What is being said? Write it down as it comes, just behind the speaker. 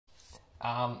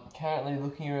Currently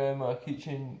looking around my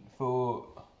kitchen for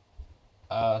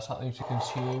something to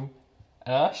consume,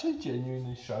 and I'm actually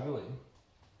genuinely struggling.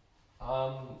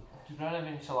 You don't have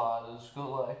enchiladas.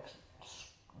 Got like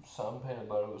some peanut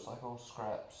butter. It was like all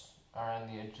scraps around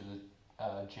the edge of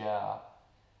the jar.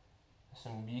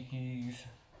 Some Bickies.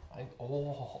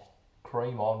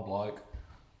 Cream on, bloke.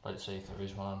 Let's see if there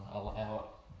is one. I'll allow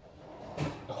it.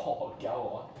 Oh, go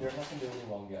on. You reckon I can do it in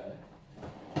one go?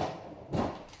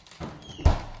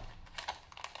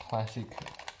 Classic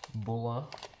Buller.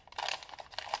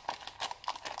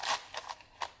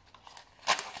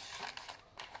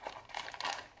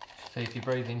 See, if you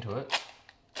breathe into it.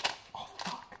 Oh,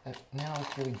 fuck. Now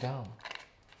it's really dumb.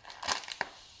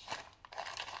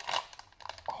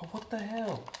 Oh, what the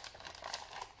hell?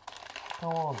 Go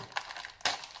on.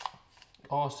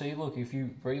 Oh, see, look, if you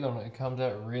breathe on it, it comes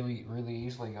out really, really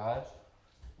easily, guys.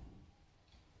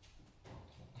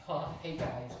 Oh, hey,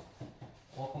 guys.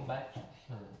 Welcome back.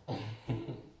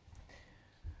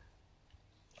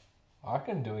 I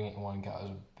reckon doing it in one go is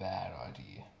a bad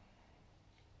idea.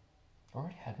 I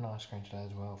already had an ice cream today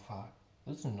as well, fuck.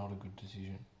 This is not a good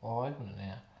decision. I'll open it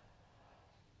now.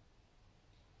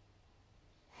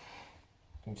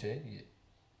 Can you see it? Yeah.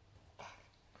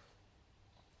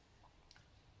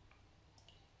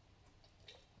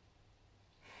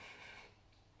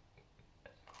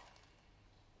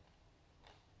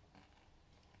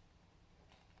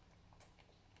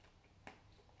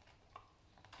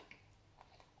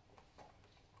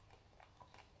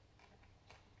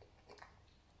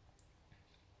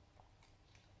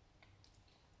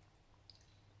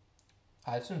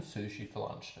 I had some sushi for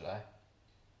lunch today.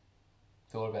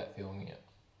 Thought about filming it,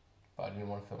 but I didn't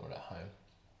want to film it at home.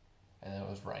 And then it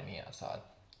was raining outside,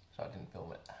 so I didn't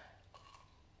film it.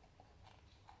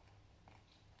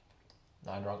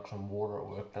 I drank some water at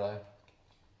work today.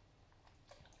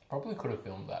 Probably could have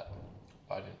filmed that,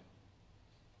 but I didn't.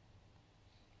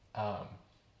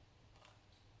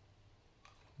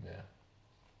 Yeah.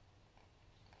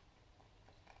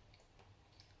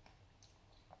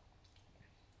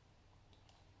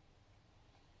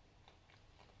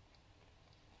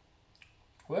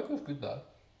 Work was good though.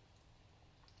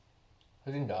 I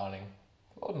was in dining.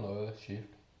 I wasn't the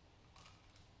shift.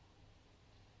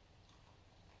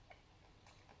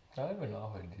 I don't even know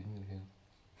if I did anything.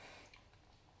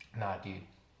 Nah, I did.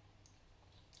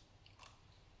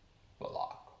 But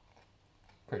like,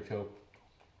 pretty chill.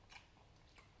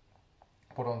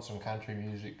 Put on some country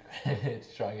music to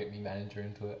try and get me manager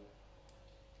into it.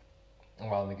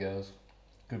 And one of the girls,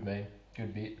 good meme,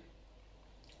 good bit.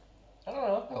 I don't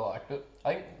know if they liked it.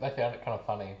 I think they found it kind of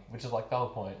funny, which is like the whole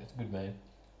point. It's a good meme.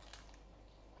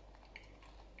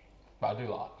 But I do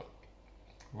like it.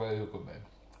 Really good meme.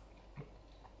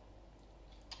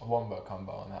 A wombo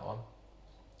combo on that one.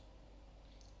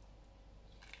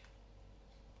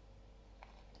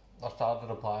 I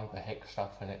started applying for HEC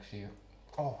stuff for next year.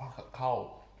 Oh, fuck, it's cold.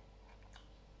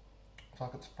 It's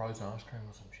like it's frozen ice cream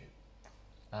or some shit.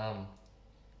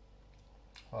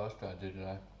 What else did I do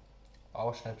today? I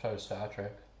watched an episode of Star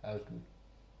Trek. That was good.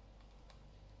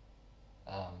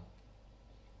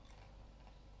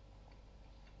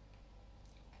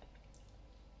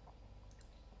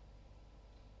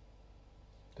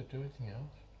 Did I do anything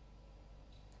else?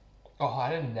 Oh, I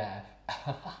had a nap.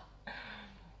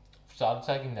 Started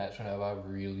taking naps whenever I have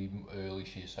really early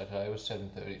shifts. So today was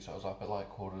 7:30, so I was up at like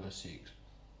 5:45.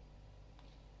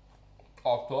 I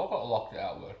thought I got locked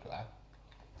out of work today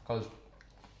because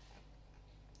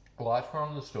the lights were on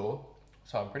in the store,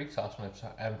 so I'm pretty sus on it.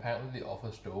 And apparently the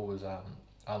office door was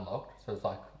unlocked, so it's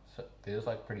like there's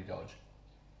like pretty dodge.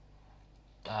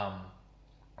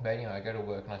 But anyway, I go to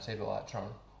work and I see the lights are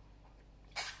on,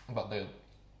 but the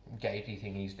gatey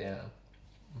thingy's down.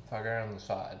 So I go around the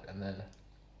side and then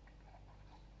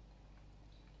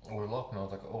we're locked, and I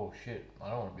was like, oh shit, I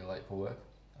don't want to be late for work.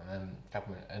 And then a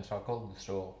couple minutes, and so I called the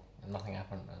store and nothing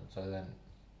happened, and so then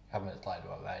a couple minutes later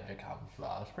my manager comes. But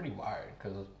I was pretty worried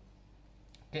because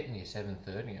getting here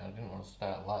 7:30, I didn't want to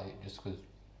start late just because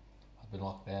I've been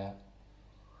locked out.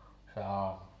 So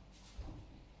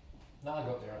now I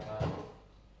got there on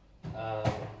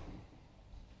time.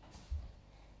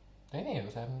 Anything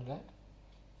else happened today?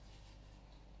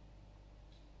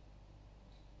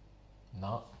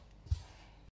 No.